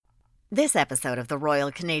This episode of the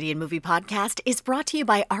Royal Canadian Movie Podcast is brought to you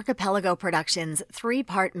by Archipelago Productions'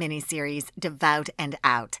 three-part miniseries, Devout and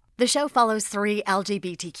Out. The show follows three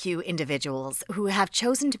LGBTQ individuals who have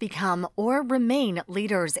chosen to become or remain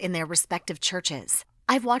leaders in their respective churches.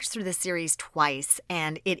 I've watched through this series twice,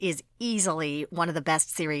 and it is easily one of the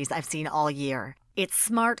best series I've seen all year. It's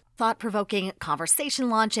smart, thought-provoking,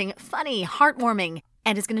 conversation-launching, funny, heartwarming,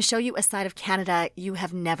 and is going to show you a side of Canada you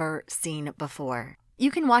have never seen before. You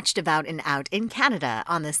can watch Devout and Out in Canada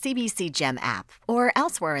on the CBC Gem app or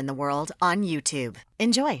elsewhere in the world on YouTube.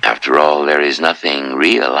 Enjoy. After all, there is nothing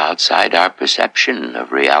real outside our perception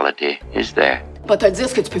of reality, is there? Pas te dire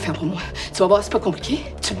ce que tu peux faire pour moi. Tu vas voir, c'est pas compliqué.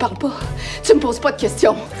 Tu me parles pas. Tu me poses pas de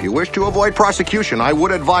questions. If you wish to avoid prosecution, I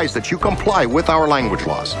would advise that you comply with our language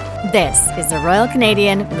laws. This is the Royal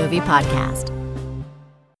Canadian Movie Podcast.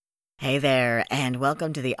 Hey there, and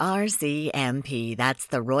welcome to the RCMP. That's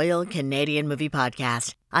the Royal Canadian Movie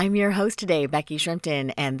Podcast. I'm your host today, Becky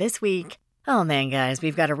Shrimpton, and this week, oh man, guys,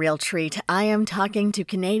 we've got a real treat. I am talking to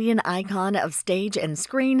Canadian icon of stage and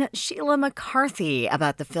screen, Sheila McCarthy,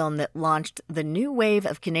 about the film that launched the new wave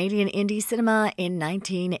of Canadian indie cinema in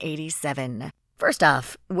 1987. First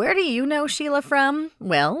off, where do you know Sheila from?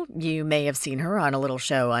 Well, you may have seen her on a little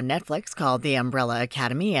show on Netflix called The Umbrella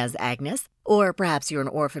Academy as Agnes, or perhaps you're an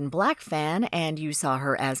Orphan Black fan and you saw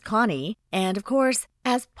her as Connie, and of course,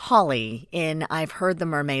 as Polly in I've Heard the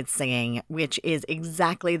Mermaids Singing, which is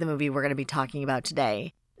exactly the movie we're going to be talking about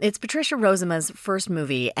today. It's Patricia Rozema's first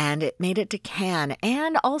movie, and it made it to Cannes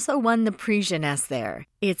and also won the Prix Jeunesse there.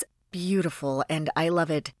 It's beautiful, and I love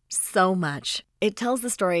it so much. It tells the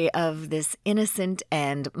story of this innocent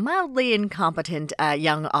and mildly incompetent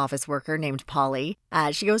young office worker named Polly.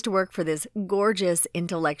 She goes to work for this gorgeous,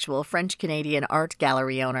 intellectual French-Canadian art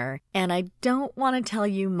gallery owner. And I don't want to tell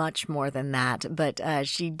you much more than that, but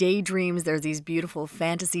she daydreams. There's these beautiful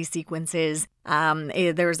fantasy sequences.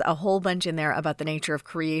 There's a whole bunch in there about the nature of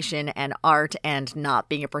creation and art and not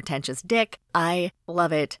being a pretentious dick. I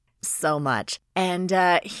love it so much. And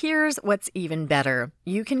here's what's even better.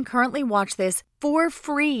 You can currently watch this for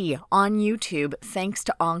free on YouTube thanks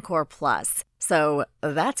to Encore Plus. So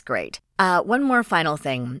that's great. One more final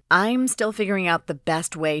thing. I'm still figuring out the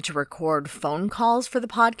best way to record phone calls for the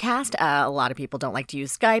podcast. A lot of people don't like to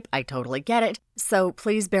use Skype. I totally get it. So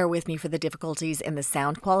please bear with me for the difficulties in the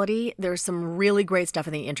sound quality. There's some really great stuff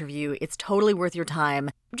in the interview. It's totally worth your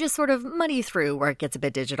time. Just sort of muddy through where it gets a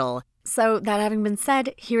bit digital. So that having been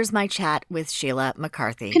said, here's my chat with Sheila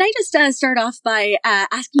McCarthy. Can I just start off by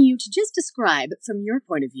asking you to just describe, from your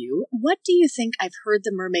point of view, what do you think I've Heard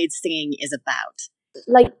the Mermaids Singing is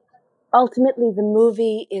about? Ultimately, the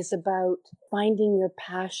movie is about finding your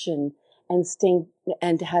passion and staying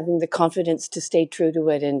and having the confidence to stay true to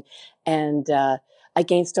it and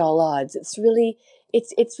against all odds. It's really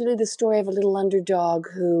the story of a little underdog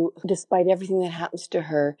who, despite everything that happens to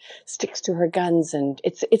her, sticks to her guns, and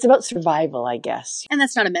it's about survival, I guess. And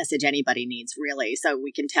that's not a message anybody needs, really. So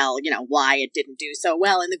we can tell, why it didn't do so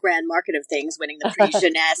well in the grand market of things, winning the Prix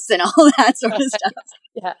Jeunesse and all that sort of stuff.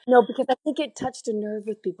 Yeah, no, because I think it touched a nerve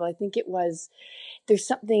with people. I think there's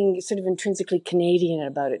something sort of intrinsically Canadian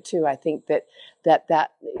about it too. I think that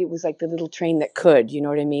it was like the little train that could, you know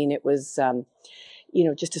what I mean? It was,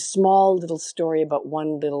 just a small little story about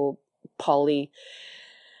one little Polly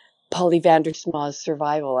Vandersma's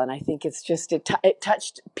survival. And I think it's just, it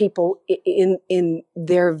touched people in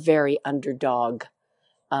their very underdog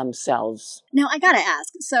selves. Now, I gotta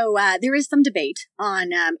ask, so there is some debate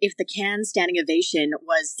on if the Cannes standing ovation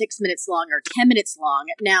was 6 minutes long or 10 minutes long.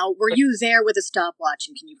 Now, were you there with a stopwatch,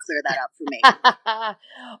 and can you clear that up for me?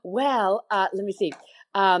 Well, let me see.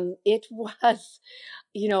 It was,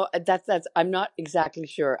 that's, I'm not exactly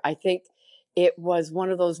sure. I think it was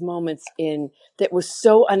one of those moments that was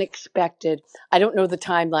so unexpected. I don't know the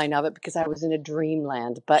timeline of it because I was in a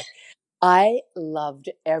dreamland, but I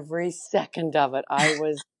loved every second of it.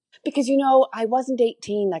 Because, I wasn't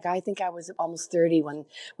 18. Like, I think I was almost 30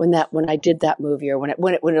 when I did that movie, or when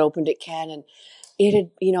it opened at Cannes. And it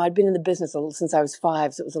had, I'd been in the business since I was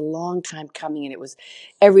 5. So it was a long time coming. And it was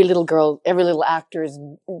every little girl, every little actor's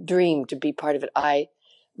dream to be part of it. I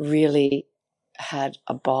really had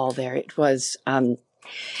a ball there. It was, it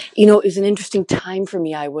was an interesting time for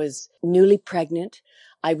me. I was newly pregnant.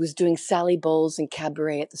 I was doing Sally Bowles and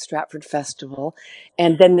cabaret at the Stratford Festival,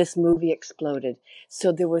 and then this movie exploded.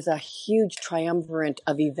 So there was a huge triumvirate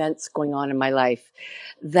of events going on in my life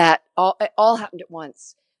that all happened at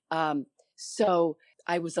once. So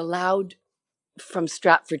I was allowed from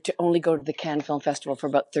Stratford to only go to the Cannes Film Festival for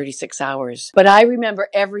about 36 hours. But I remember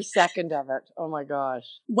every second of it. Oh my gosh.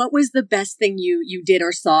 What was the best thing you did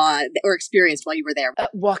or saw or experienced while you were there?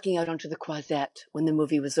 Walking out onto the Croisette when the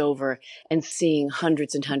movie was over and seeing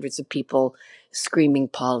hundreds and hundreds of people screaming,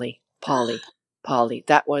 Polly, Polly, Polly.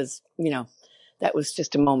 That was, that was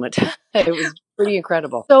just a moment. It was pretty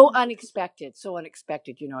incredible. So unexpected.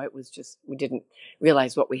 It was just, we didn't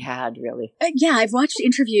realize what we had, really. Yeah, I've watched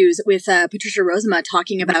interviews with Patricia Rozema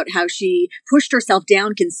talking about how she pushed herself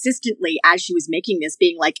down consistently as she was making this,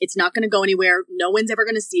 being like, it's not going to go anywhere. No one's ever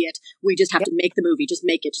going to see it. We just have to make the movie. Just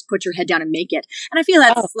make it. Just put your head down and make it. And I feel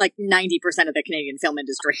that's like 90% of the Canadian film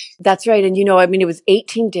industry. That's right. And, it was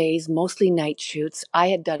 18 days, mostly night shoots. I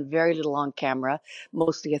had done very little on camera,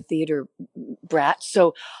 mostly a theater brat.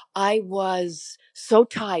 So I was so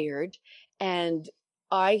tired, and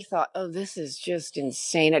I thought, oh, this is just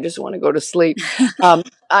insane. I just want to go to sleep. I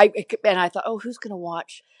thought, oh, who's going to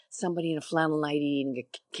watch somebody in a flannel nightie eating a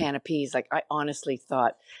can of peas? Like, I honestly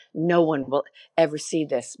thought no one will ever see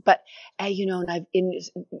this. But,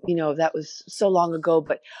 that was so long ago,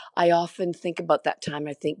 but I often think about that time.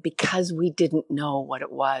 I think because we didn't know what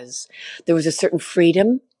it was, there was a certain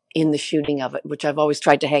freedom in the shooting of it, which I've always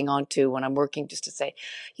tried to hang on to when I'm working, just to say,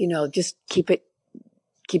 just keep it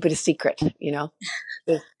a secret,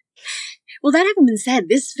 Well, that having been said,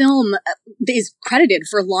 this film is credited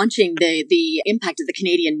for launching the impact of the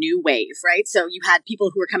Canadian New Wave, right? So you had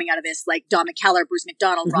people who were coming out of this, like Don McKellar, Bruce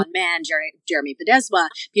McDonald, Ron Mann, Jeremy Podeswa,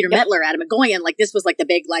 Peter Mettler, Adam McGoyan. Like, this was like the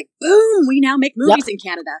big, like, boom, we now make movies in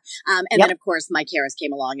Canada. Then, of course, Mike Harris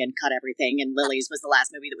came along and cut everything, and Lily's was the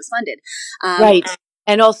last movie that was funded. Right.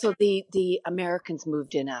 And also the Americans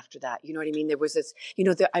moved in after that. You know what I mean? There was this,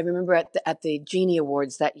 I remember at the Genie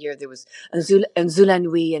Awards that year, there was Nzula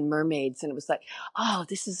Nui and Mermaids. And it was like, oh,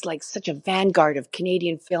 this is like such a vanguard of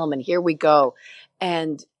Canadian film. And here we go.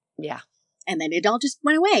 And yeah. And then it all just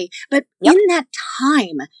went away. But in that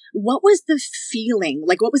time, what was the feeling?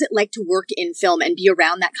 Like, what was it like to work in film and be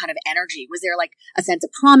around that kind of energy? Was there like a sense of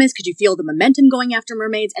promise? Could you feel the momentum going after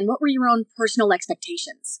Mermaids? And what were your own personal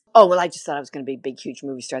expectations? Oh, well, I just thought I was going to be a big, huge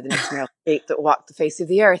movie star, the next Meryl Streep that walked the face of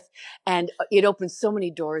the earth. And it opened so many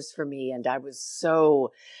doors for me. And I was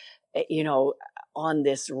so, on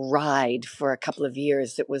this ride for a couple of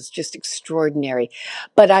years that was just extraordinary.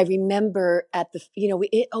 But I remember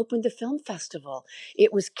it opened the film festival.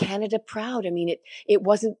 It was Canada proud. I mean, it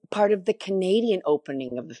wasn't part of the Canadian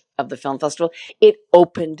opening of the film festival. It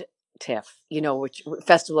opened TIFF, which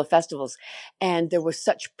Festival of Festivals. And there was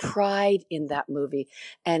such pride in that movie.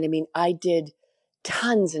 And I mean, I did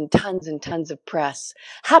tons and tons and tons of press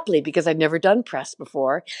happily because I'd never done press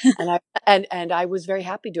before. And I was very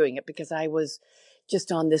happy doing it because I was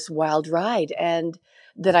just on this wild ride and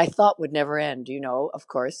that I thought would never end, of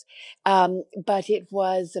course. But it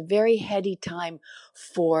was a very heady time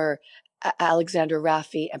for Alexander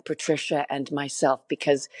Raffi and Patricia and myself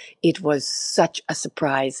because it was such a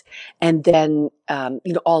surprise. And then,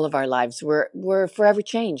 all of our lives were forever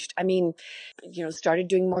changed. I mean, started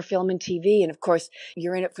doing more film and TV. And of course,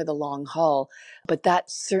 you're in it for the long haul. But that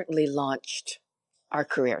certainly launched our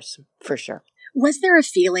careers for sure. Was there a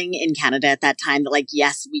feeling in Canada at that time that, like,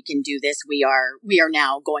 yes, we can do this. We are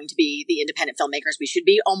now going to be the independent filmmakers we should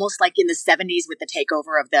be, almost like in the 70s with the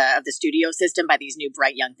takeover of the studio system by these new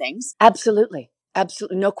bright young things? Absolutely.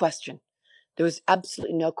 Absolutely. No question. There was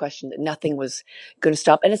absolutely no question that nothing was going to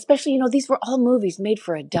stop. And especially, these were all movies made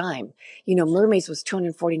for a dime. Mermaids was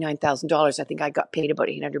 $249,000. I think I got paid about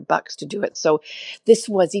 $800 to do it. So this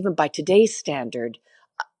was, even by today's standard,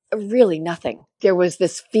 really nothing. There was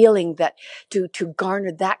this feeling that to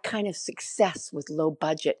garner that kind of success with low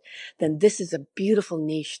budget, then this is a beautiful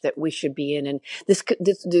niche that we should be in. And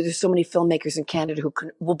there's so many filmmakers in Canada who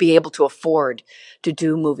will be able to afford to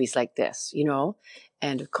do movies like this,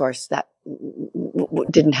 And of course, that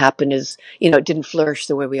didn't happen it didn't flourish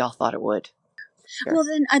the way we all thought it would. Sure. Well,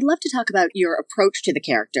 then I'd love to talk about your approach to the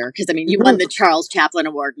character, because I mean, you won the Charles Chaplin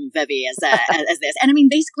Award in Vevey as this, and I mean,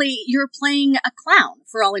 basically, you're playing a clown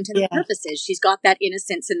for all intents and purposes. She's got that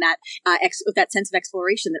innocence and that that sense of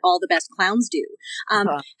exploration that all the best clowns do.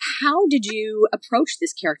 How did you approach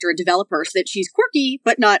this character and develop her so that she's quirky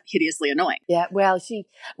but not hideously annoying? Yeah, well,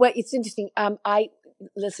 it's interesting.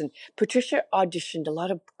 Listen, Patricia auditioned a lot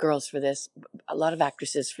of girls for this, a lot of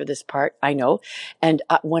actresses for this part, I know. And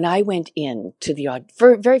when I went in to the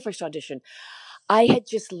very first audition, I had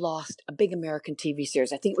just lost a big American TV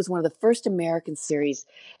series. I think it was one of the first American series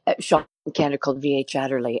shot in Canada called V.H.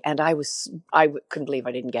 Adderley. And couldn't believe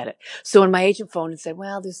I didn't get it. So when my agent phoned and said,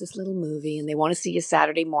 well, there's this little movie and they want to see you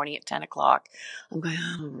Saturday morning at 10 o'clock. I'm going,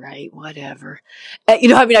 all right, whatever.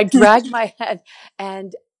 I dragged my head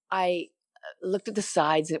and I looked at the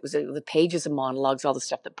sides, and it was the pages of monologues, all the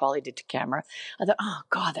stuff that Polly did to camera. I thought, oh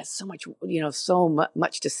God, that's so much,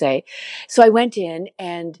 much to say. So I went in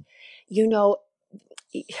and,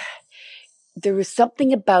 there was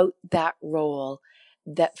something about that role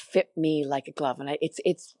that fit me like a glove. And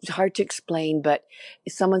it's hard to explain, but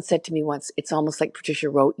someone said to me once, it's almost like Patricia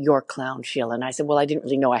wrote your clown, Sheila. And I said, well, I didn't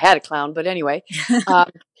really know I had a clown, but anyway.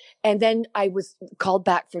 And then I was called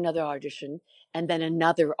back for another audition and then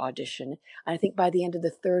another audition. And I think by the end of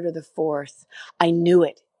the third or the fourth, I knew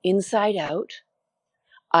it inside out.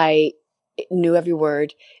 I knew every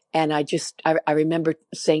word. And I remember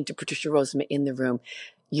saying to Patricia Rozema in the room,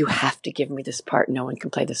 you have to give me this part. No one can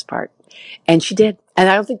play this part. And she did. And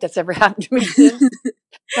I don't think that's ever happened to me since.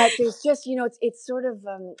 But there's just, it's sort of,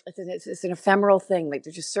 it's an ephemeral thing. Like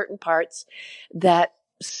there's just certain parts that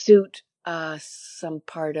suit some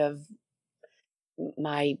part of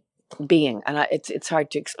my being. And it's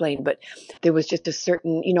hard to explain, but there was just a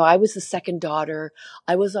certain, I was the second daughter.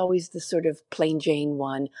 I was always the sort of plain Jane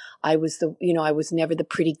one. I was I was never the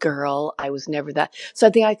pretty girl. I was never that. So I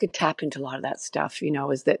think I could tap into a lot of that stuff,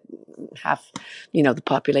 is that half, the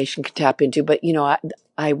population could tap into. But,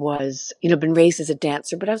 I was, been raised as a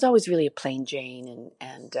dancer, but I was always really a plain Jane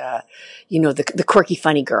and the quirky,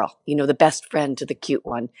 funny girl, the best friend to the cute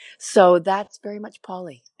one. So that's very much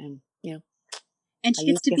Polly. And she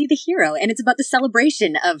gets to be the hero, and it's about the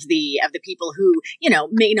celebration of the people who,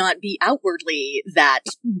 may not be outwardly that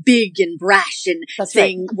big and brash and That's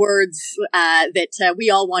saying right. words that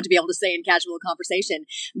we all want to be able to say in casual conversation.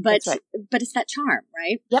 But Right. but it's that charm,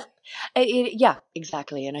 right? Yep. Yeah,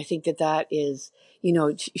 exactly. And I think that is,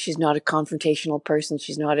 she's not a confrontational person.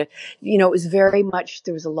 She's not it was very much,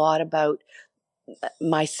 there was a lot about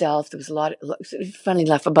myself. There was a lot, funny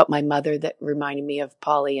enough, about my mother that reminded me of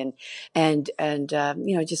Polly and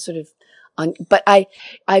just sort of but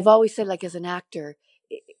I've always said, like, as an actor,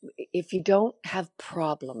 if you don't have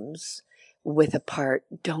problems with a part,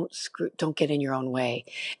 don't get in your own way.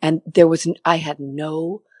 And I had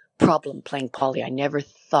no problem playing Polly. I never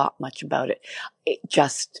thought much about it.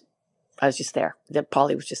 I was just there. That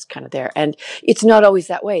Polly was just kind of there. And it's not always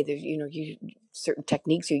that way. There's, certain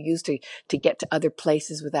techniques you use to get to other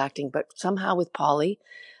places with acting. But somehow with Polly,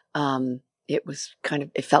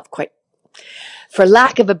 it felt quite, for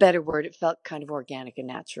lack of a better word, it felt kind of organic and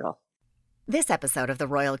natural. This episode of the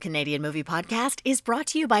Royal Canadian Movie Podcast is brought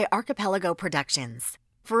to you by Archipelago Productions.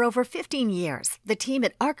 For over 15 years, the team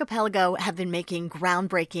at Archipelago have been making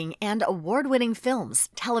groundbreaking and award-winning films,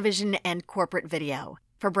 television, and corporate video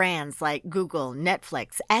for brands like Google,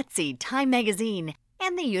 Netflix, Etsy, Time Magazine,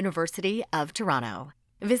 and the University of Toronto.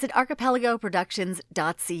 Visit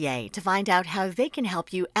archipelagoproductions.ca to find out how they can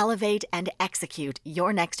help you elevate and execute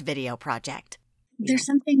your next video project. There's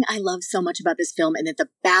something I love so much about this film, and that the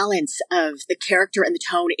balance of the character and the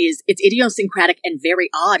tone it's idiosyncratic and very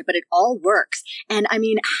odd, but it all works. And I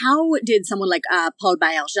mean, how did someone like Paul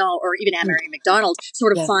Vandersma or even Anne-Marie MacDonald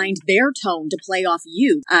sort of find their tone to play off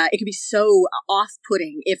you? It could be so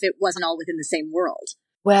off-putting if it wasn't all within the same world.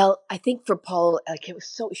 Well, I think for Paul,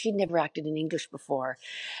 she'd never acted in English before.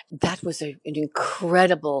 That was an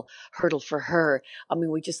incredible hurdle for her. I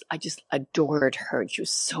mean, I just adored her. She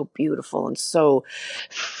was so beautiful and so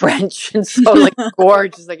French and so like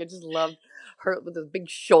gorgeous. Like, I just loved her with the big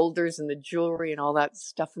shoulders and the jewelry and all that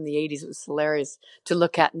stuff from the 80s. It was hilarious to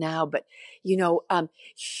look at now. But,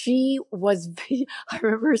 she was, I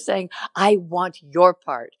remember her saying, I want your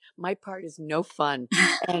part. My part is no fun.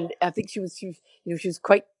 And I think she was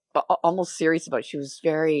quite almost serious about it. She was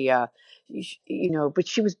very, but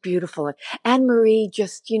she was beautiful. And Anne-Marie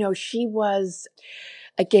just, she was,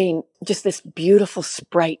 again, just this beautiful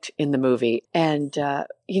sprite in the movie. And,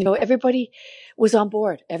 everybody was on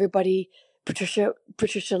board. Patricia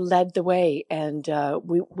led the way. And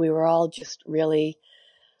we were all just really,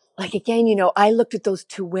 like, again, I looked at those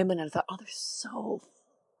two women and I thought, oh, they're so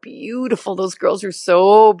beautiful. Those girls are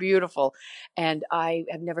so beautiful. And I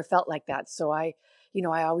have never felt like that. So I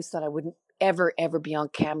always thought I wouldn't ever be on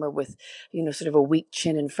camera with, sort of a weak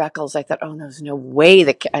chin and freckles. I thought, oh, no, there's no way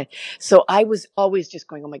so I was always just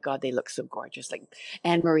going, oh my God, they look so gorgeous. Like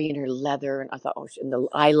Anne-Marie in her leather. And I thought, oh, and the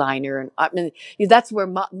eyeliner. And I mean, that's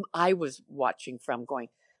where I was watching from, going,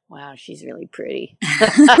 wow, she's really pretty.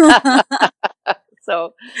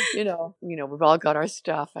 So, we've all got our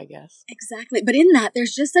stuff, I guess. Exactly. But in that,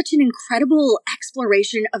 there's just such an incredible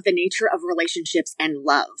exploration of the nature of relationships and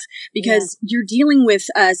love, because you're dealing with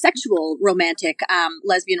a sexual, romantic,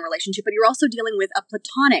 lesbian relationship, but you're also dealing with a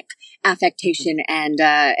platonic affectation and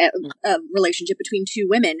a relationship between two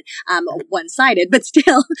women, one-sided, but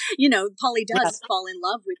still, Polly does fall in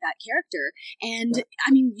love with that character. And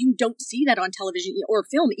I mean, you don't see that on television or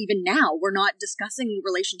film. Even now, we're not discussing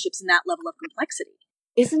relationships in that level of complexity.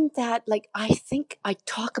 Isn't that like, I think I've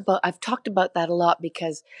talked about that a lot,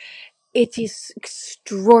 because it is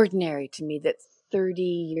extraordinary to me that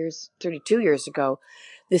 32 years ago,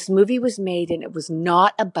 this movie was made, and it was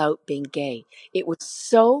not about being gay. It was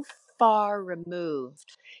so far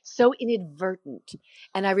removed, so inadvertent.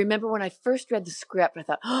 And I remember when I first read the script, I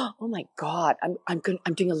thought, oh my God, I'm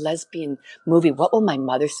doing a lesbian movie. What will my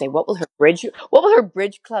mother say? What will her bridge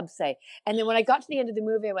club say? And then when I got to the end of the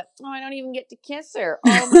movie, I went, oh, I don't even get to kiss her.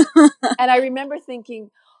 And I remember thinking,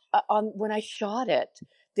 when I shot it,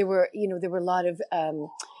 there were a lot of, there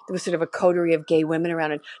was sort of a coterie of gay women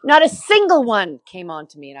around, and not a single one came on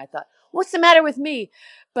to me. And I thought, what's the matter with me?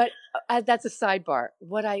 But that's a sidebar.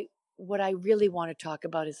 What I really want to talk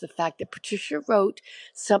about is the fact that Patricia wrote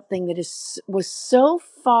something that was so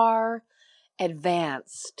far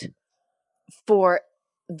advanced for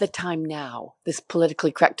the time now, this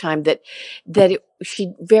politically correct time,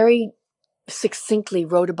 she very succinctly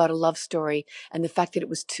wrote about a love story and the fact that it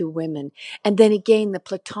was two women. And then again, the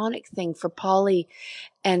platonic thing for Polly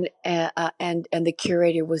and the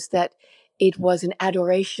curator was that it was an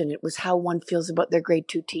adoration. It was how one feels about their grade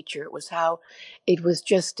 2 teacher. It was how it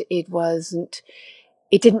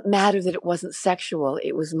didn't matter that it wasn't sexual.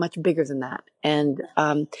 It was much bigger than that. And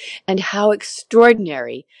how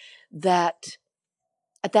extraordinary that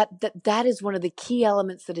is one of the key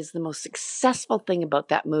elements that is the most successful thing about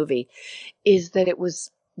that movie, is that it was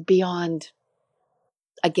beyond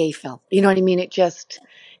a gay film. You know what I mean? It just,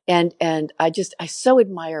 and I so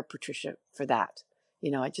admire Patricia for that.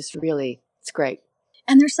 It's great.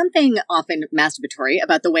 And there's something often masturbatory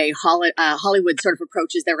about the way Hollywood sort of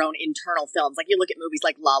approaches their own internal films. Like, you look at movies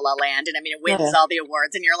like La La Land, and I mean, it wins all the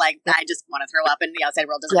awards, and you're like, I just want to throw up, and the outside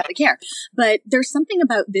world doesn't really care. But there's something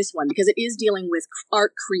about this one, because it is dealing with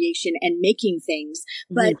art creation and making things,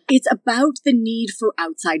 but it's about the need for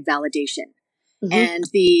outside validation. And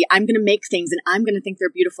I'm going to make things, and I'm going to think they're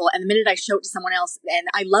beautiful. And the minute I show it to someone else, and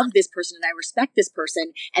I love this person and I respect this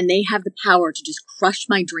person, and they have the power to just crush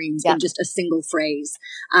my dreams in just a single phrase.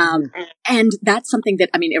 And that's something that,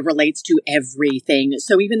 I mean, it relates to everything.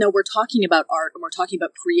 So even though we're talking about art and we're talking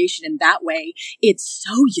about creation in that way, it's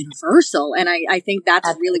so universal. And I think that's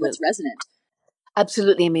really what's resonant.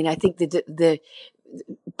 Absolutely. I mean, I think the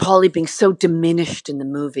Polly being so diminished in the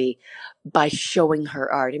movie by showing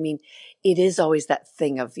her art. I mean, it is always that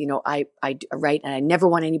thing of, I write, and I never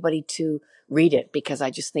want anybody to read it, because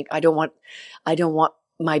I just think I don't want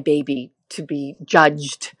my baby to be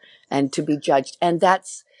judged. And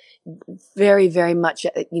that's very, very much,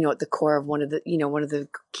 at the core of one of the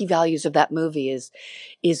key values of that movie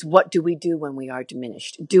is what do we do when we are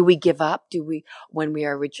diminished? Do we give up? When we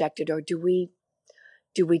are rejected, or do we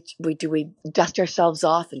dust ourselves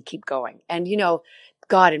off and keep going? And,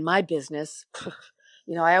 God, in my business,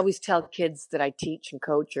 I always tell kids that I teach and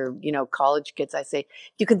coach, or, college kids, I say,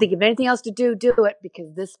 if you can think of anything else to do, do it,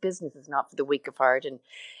 because this business is not for the weak of heart.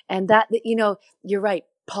 And that, you're right.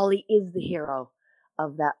 Polly is the hero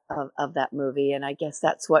of that movie. And I guess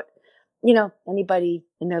that's what, anybody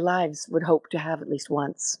in their lives would hope to have at least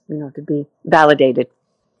once, to be validated.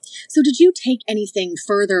 So did you take anything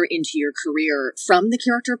further into your career from the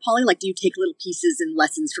character of Polly? Like, do you take little pieces and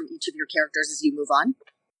lessons from each of your characters as you move on?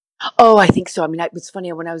 Oh, I think so. I mean, it was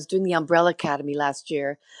funny, when I was doing the Umbrella Academy last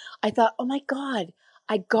year, I thought, oh my God,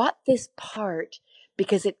 I got this part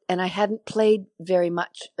because and I hadn't played very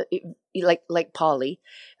much like Polly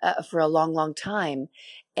for a long, long time.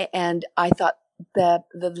 And I thought the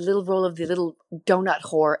little role of the little donut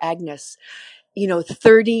whore, Agnes,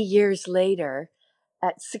 30 years later,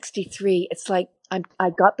 at 63, it's like I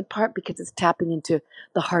got the part because it's tapping into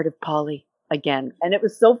the heart of Polly again. And it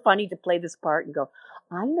was so funny to play this part and go,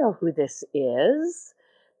 I know who this is.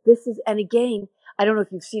 And again, I don't know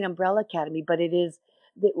if you've seen Umbrella Academy, but it is,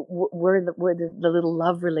 we're the little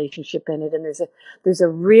love relationship in it. And there's a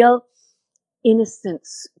real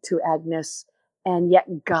innocence to Agnes, and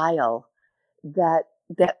yet guile that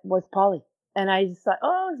was Polly. And I just thought,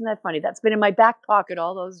 oh, isn't that funny? That's been in my back pocket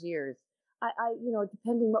all those years. I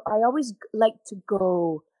always like to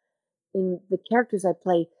go in the characters I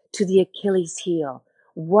play to the Achilles heel.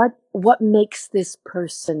 What makes this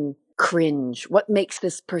person cringe? What makes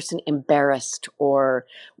this person embarrassed? Or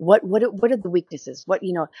what are the weaknesses?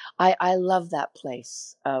 I love that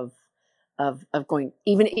place of going,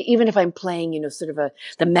 even if I'm playing, sort of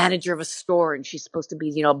the manager of a store and she's supposed to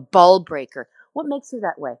be, a ball breaker. What makes her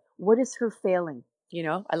that way? What is her failing?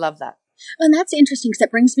 I love that. And that's interesting because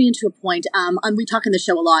that brings me into a point. And we talk in the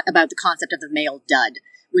show a lot about the concept of the male dud,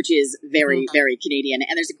 which is very, very Canadian.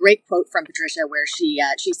 And there's a great quote from Patricia where she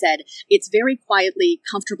said, "It's very quietly,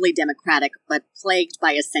 comfortably democratic, but plagued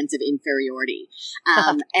by a sense of inferiority."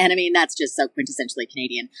 And I mean, that's just so quintessentially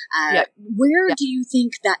Canadian. Where do you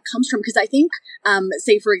think that comes from? Because I think,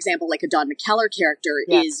 say, for example, like a Don McKellar character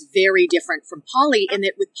is very different from Polly in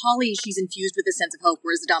that with Polly, she's infused with a sense of hope,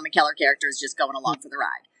 whereas the Don McKellar character is just going along for the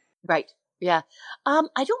ride. Right. Yeah.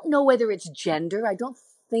 I don't know whether it's gender. I don't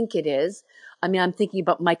think it is. I mean, I'm thinking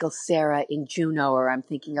about Michael Cera in Juno, or I'm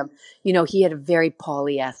thinking of, he had a very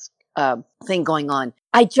Polly-esque thing going on.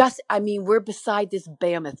 We're beside this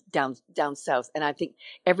behemoth down south. And I think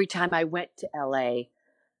every time I went to LA,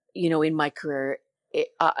 in my career,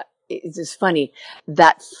 it's just funny,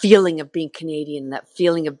 that feeling of being Canadian, that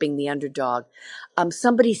feeling of being the underdog.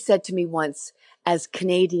 Somebody said to me once, as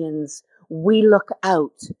Canadians, we look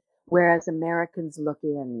out, whereas Americans look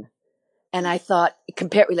in. And I thought,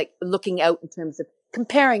 looking out in terms of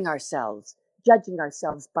comparing ourselves, judging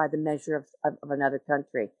ourselves by the measure of another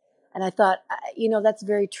country. And I thought, that's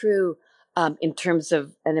very true in terms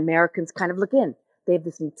of, and Americans kind of look in. They have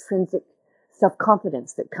this intrinsic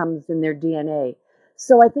self-confidence that comes in their DNA.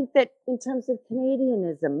 So I think that in terms of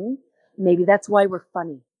Canadianism, maybe that's why we're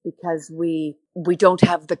funny, because we don't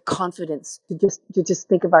have the confidence to just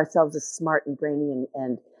think of ourselves as smart and brainy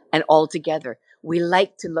and all together. We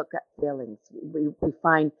like to look at failings. We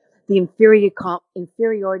find the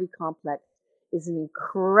inferiority complex is an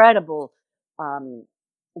incredible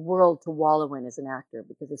world to wallow in as an actor,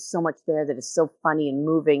 because there's so much there that is so funny and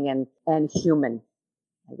moving and human,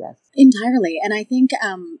 I guess. Entirely. And I think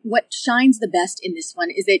what shines the best in this one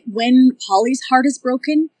is that when Polly's heart is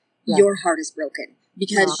broken, your heart is broken,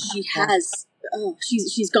 because she has...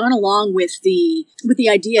 she's gone along with the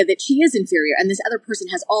idea that she is inferior and this other person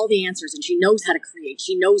has all the answers and she knows how to create.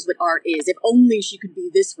 She knows what art is. If only she could be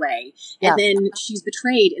this way. And then she's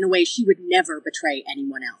betrayed in a way she would never betray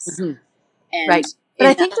anyone else. Mm-hmm. And right. But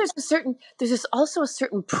I think there's also a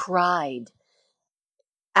certain pride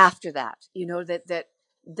after that,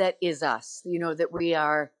 that is us, that we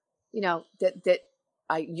are,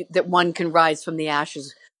 that one can rise from the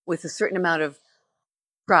ashes with a certain amount of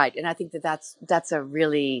pride. And I think that's a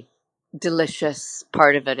really delicious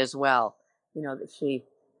part of it as well. That she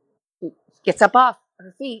gets up off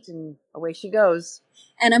her feet and away she goes.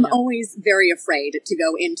 And I'm always very afraid to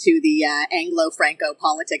go into the Anglo-Franco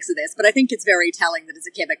politics of this, but I think it's very telling that it's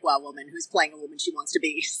a Quebecois woman who's playing a woman she wants to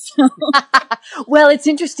be. So. Well, it's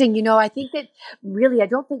interesting. I think that really, I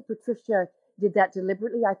don't think Patricia did that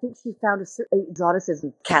deliberately. I think she found a certain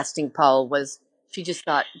exoticism casting Paul was... She just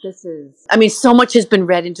thought, so much has been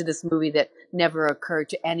read into this movie that never occurred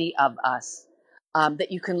to any of us,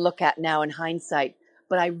 that you can look at now in hindsight.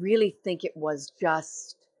 But I really think it was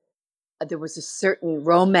just, there was a certain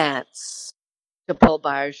romance to Paul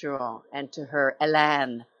Bergeron and to her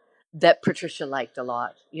Elan that Patricia liked a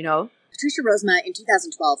lot, Patricia Rozema in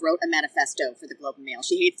 2012 wrote a manifesto for the Globe and Mail.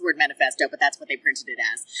 She hates the word manifesto, but that's what they printed it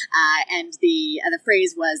as. And the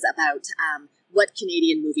phrase was about what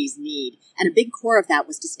Canadian movies need. And a big core of that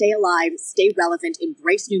was to stay alive, stay relevant,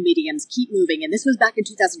 embrace new mediums, keep moving. And this was back in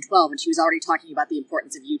 2012, and she was already talking about the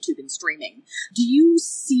importance of YouTube and streaming. Do you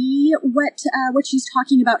see what she's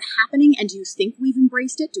talking about happening, and do you think we've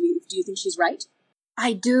embraced it? Do you think she's right?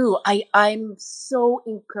 I do. I'm so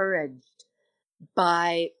encouraged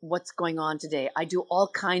by what's going on today. I do all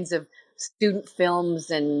kinds of student films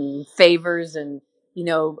and favors and,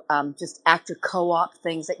 just actor co-op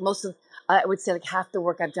things. I would say half the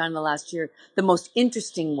work I've done in the last year, the most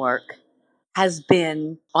interesting work has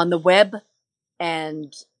been on the web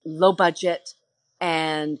and low budget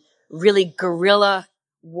and really guerrilla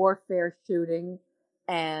warfare shooting.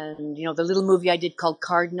 And, the little movie I did called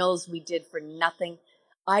Cardinals, we did for nothing.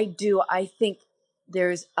 I think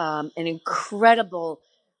there's an incredible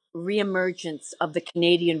reemergence of the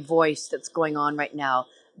Canadian voice that's going on right now,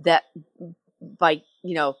 that by,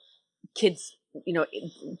 kids,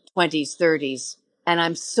 20s, 30s. And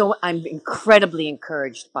I'm incredibly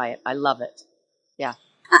encouraged by it. I love it. Yeah.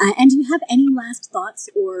 And do you have any last thoughts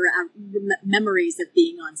or memories of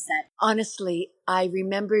being on set? Honestly, I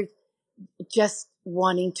remember just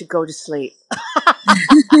wanting to go to sleep.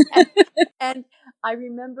 And I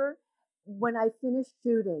remember when I finished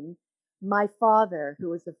shooting, my father, who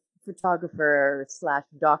was a photographer slash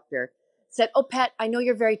doctor, said, "Oh, Pat, I know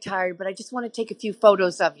you're very tired, but I just want to take a few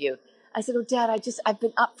photos of you." I said, "Oh, Dad, I've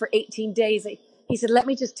been up for 18 days. He said, "Let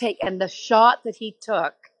me just take," and the shot that he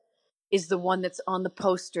took is the one that's on the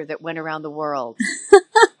poster that went around the world.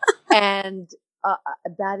 And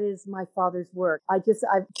that is my father's work. I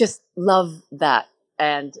just love that.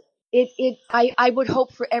 And I would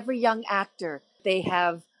hope for every young actor, they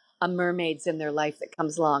have a Mermaids in their life that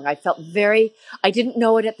comes along. I didn't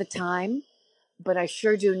know it at the time, but I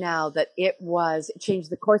sure do now that it changed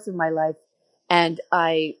the course of my life. And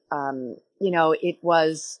it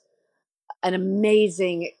was an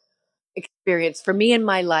amazing experience for me in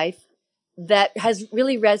my life that has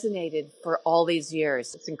really resonated for all these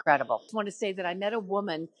years. It's incredible. I just want to say that I met a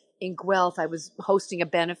woman in Guelph. I was hosting a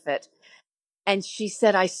benefit, and she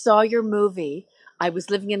said, "I saw your movie. I was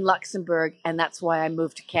living in Luxembourg, and that's why I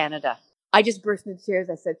moved to Canada." I just burst into tears.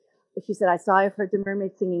 She said, I heard the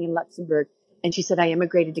Mermaids singing in Luxembourg, and she said, "I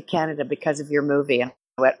immigrated to Canada because of your movie." And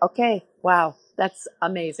I went, okay, wow, that's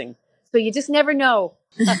amazing. So you just never know.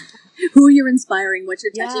 Who you're inspiring, what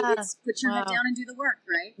you're touching. Yeah. It's put your head down and do the work,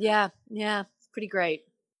 right? Yeah, it's pretty great.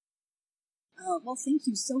 Well, thank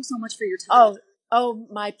you so much for your time. Oh,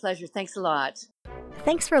 my pleasure. Thanks a lot.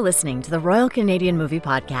 Thanks for listening to the Royal Canadian Movie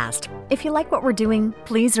Podcast. If you like what we're doing,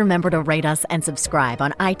 please remember to rate us and subscribe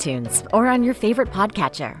on iTunes or on your favorite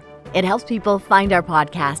podcatcher. It helps people find our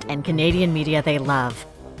podcast and Canadian media they love.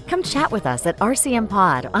 Come chat with us at RCM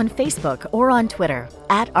Pod on Facebook or on Twitter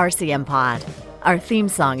 @RCM Pod. Our theme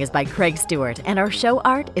song is by Craig Stewart, and our show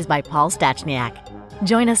art is by Paul Stachniak.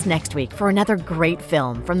 Join us next week for another great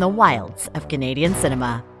film from the wilds of Canadian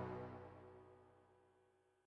cinema.